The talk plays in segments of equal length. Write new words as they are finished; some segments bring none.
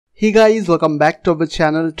Hey guys, welcome back to our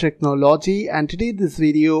channel Technology, and today in this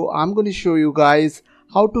video I'm going to show you guys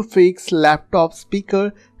how to fix laptop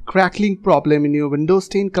speaker crackling problem in your Windows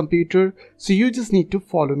 10 computer. So you just need to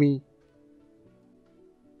follow me.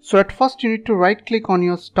 So at first you need to right click on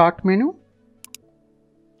your start menu,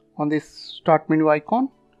 on this start menu icon,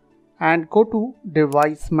 and go to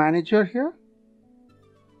device manager here.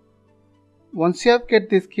 Once you have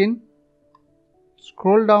get this skin,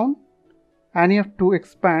 scroll down and you have to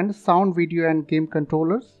expand sound, video and game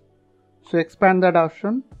controllers. So expand that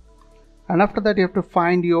option, and after that you have to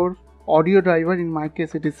find your audio driver. In my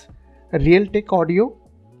case it is Realtek audio.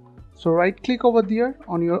 So right click over there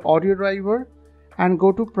on your audio driver and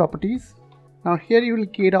go to properties. Now here you will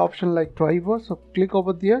get an option like driver, so click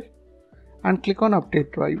over there and click on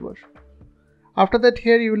update driver. After that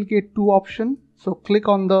here you will get two options, so click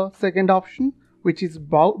on the second option, which is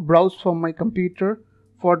browse from my computer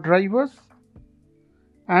for drivers,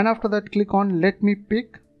 and after that click on let me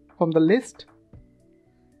pick from the list,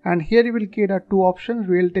 and here you will get two options,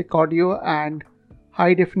 Realtek audio and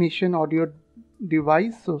high definition audio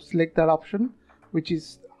device. So select that option, which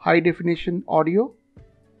is high definition audio.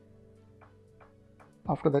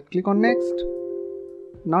 After that click on next.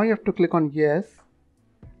 Now you have to click on yes,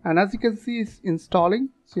 and as you can see it's installing,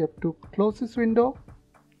 so you have to close this window.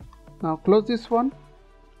 Now close this one,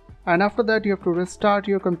 and after that you have to restart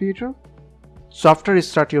your computer. So after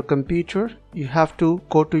restart your computer, you have to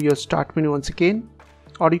go to your start menu once again,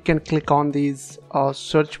 or you can click on these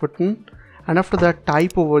search button, and after that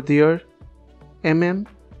type over there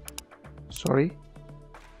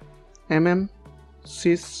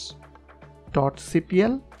sys.cpl,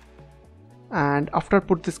 and after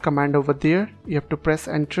put this command over there, you have to press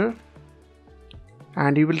enter,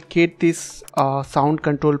 and you will get this sound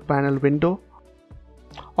control panel window,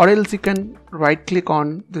 or else you can right click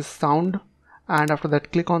on this sound and after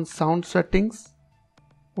that click on sound settings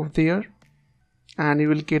over there, and you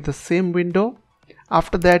will get the same window.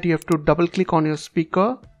 After that you have to double click on your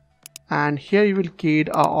speaker, and here you will get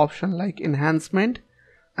an option like enhancement,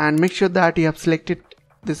 and make sure that you have selected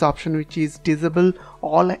this option which is disable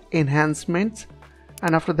all enhancements,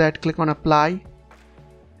 and after that click on apply,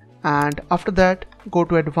 and after that go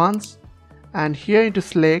to advanced, and here you need to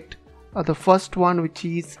select the first one, which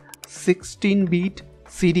is 16-bit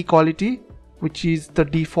CD quality, which is the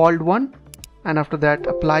default one, and after that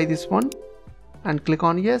apply this one and click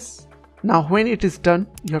on yes. Now when it is done,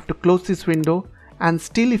 you have to close this window, and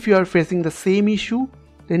still if you are facing the same issue,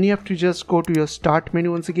 then you have to just go to your start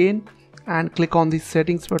menu once again and click on the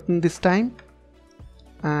settings button this time,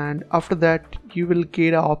 and after that you will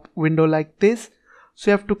get a window like this.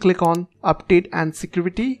 So you have to click on update and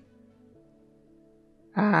security,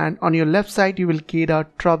 and on your left side you will get a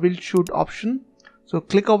troubleshoot option, so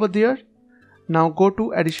click over there. Now go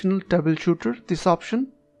to additional troubleshooter, this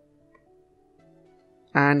option,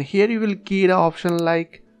 and here you will get an option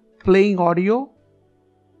like playing audio.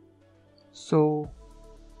 So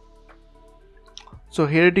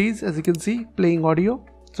here it is, as you can see, playing audio.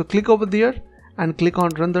 So click over there and click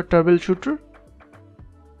on run the troubleshooter,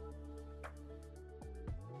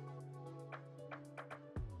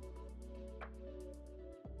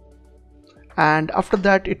 and after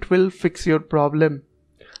that it will fix your problem.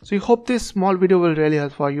 So I hope this small video will really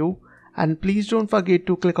help for you, and please don't forget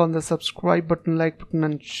to click on the subscribe button, like button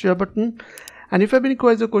and share button, and if you have any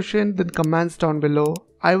questions or questions, then comments down below.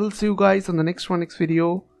 I will see you guys on the next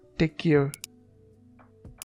video. Take care.